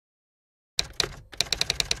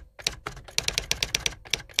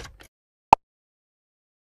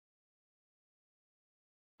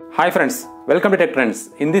Hi friends, welcome to Tech Trends.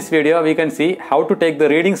 In this video we can see how to take the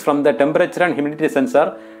readings from the temperature and humidity sensor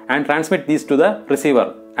and transmit these to the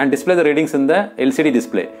receiver and display the readings in the LCD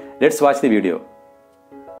display. Let's watch the video.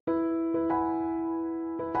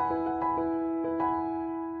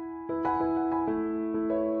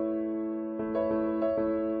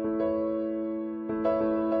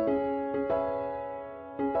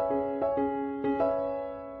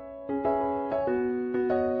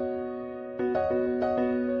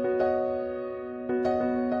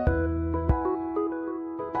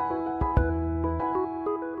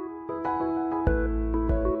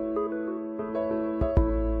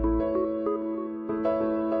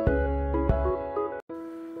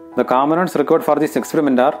 The components required for this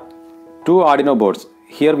experiment are two Arduino boards.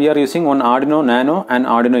 Here we are using one Arduino Nano and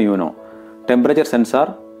Arduino Uno, temperature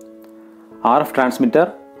sensor, RF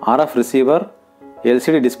transmitter, RF receiver,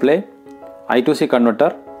 LCD display, I2C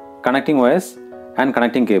converter, connecting wires and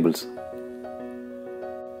connecting cables.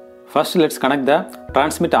 First let's connect the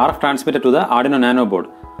RF transmitter to the Arduino Nano board.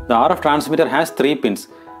 The RF transmitter has 3 pins,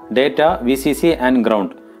 data, VCC and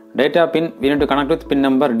ground. Data pin we need to connect with pin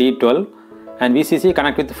number D12. And VCC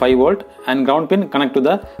connect with 5 volt and ground pin connect to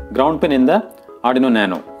the ground pin in the Arduino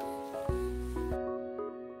Nano.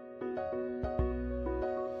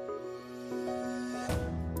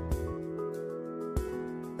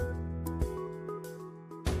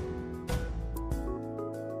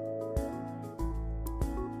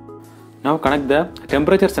 Now connect the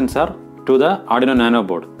temperature sensor to the Arduino Nano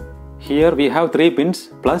board. Here we have 3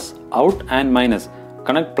 pins, plus, out and minus.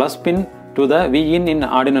 Connect plus pin to the V in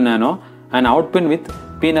Arduino Nano and out pin with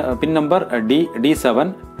pin number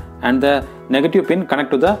D7 and the negative pin connect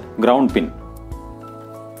to the ground pin.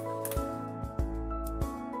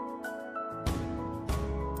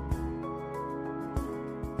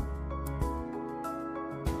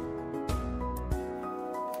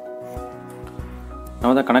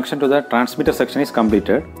 Now the connection to the transmitter section is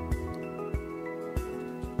completed.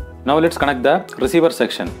 Now let's connect the receiver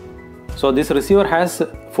section. So this receiver has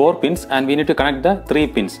 4 pins and we need to connect the 3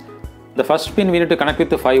 pins. The first pin we need to connect with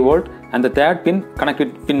the 5 volt and the third pin connect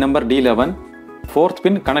with pin number D11, fourth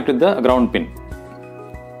pin connect with the ground pin.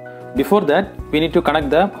 Before that we need to connect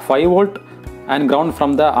the 5 volt and ground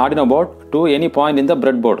from the Arduino board to any point in the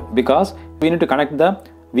breadboard, because we need to connect the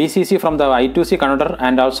VCC from the I2C converter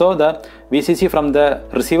and also the VCC from the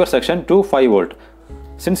receiver section to 5 volt.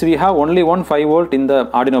 Since we have only one 5 volt in the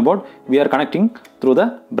Arduino board, we are connecting through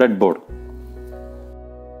the breadboard.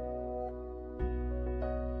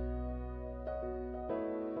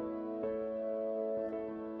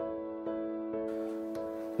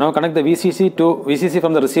 Now connect the VCC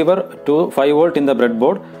from the receiver to 5 volt in the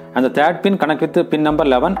breadboard, and the third pin connect with the pin number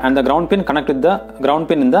 11 and the ground pin connect with the ground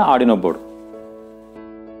pin in the Arduino board.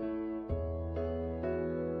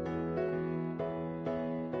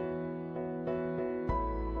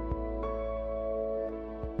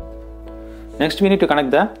 Next we need to connect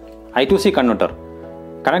the I2C converter.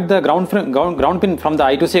 Connect the ground pin from the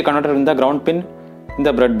I2C converter in the ground pin in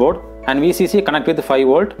the breadboard, and VCC connect with 5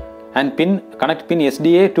 volt and connect pin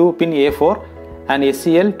SDA to pin A4 and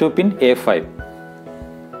SCL to pin A5.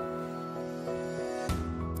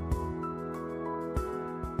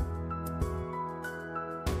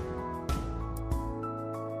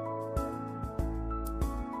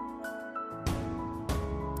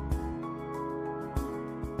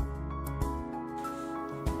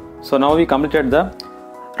 So now we completed the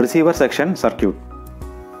receiver section circuit.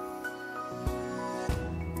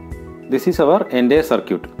 This is our entire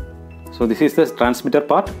circuit. So this is the transmitter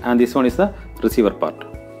part and this one is the receiver part.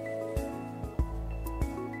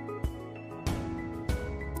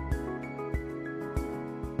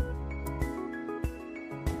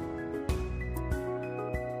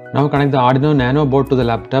 Now connect the Arduino Nano board to the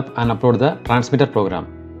laptop and upload the transmitter program.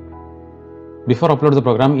 Before upload the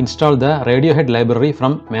program, install the Radiohead library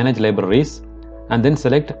from Manage Libraries and then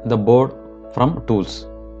select the board from Tools.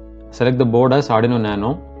 Select the board as Arduino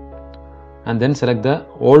Nano and then select the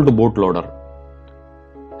old bootloader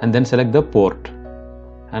and then select the port,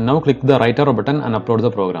 and now click the right arrow button and upload the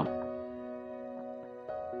program.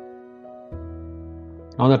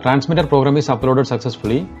 Now the transmitter program is uploaded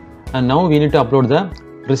successfully, and now we need to upload the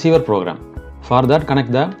receiver program. For that,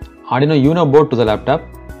 connect the Arduino Uno board to the laptop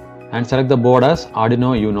and select the board as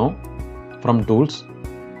Arduino Uno from Tools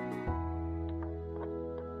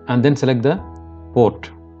and then select the port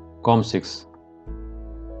COM6.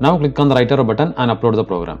 Now click on the right arrow button and upload the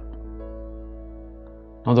program.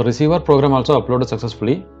 Now the receiver program also uploaded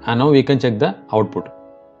successfully, and now we can check the output.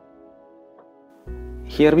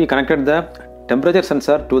 Here we connected the temperature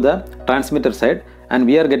sensor to the transmitter side and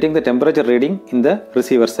we are getting the temperature reading in the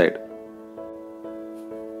receiver side.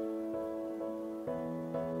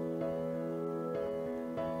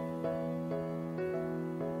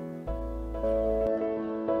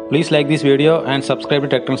 Please like this video and subscribe to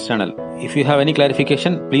Detector's channel. If you have any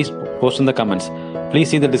clarification, please post in the comments. Please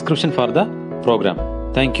see the description for the program.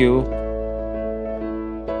 Thank you.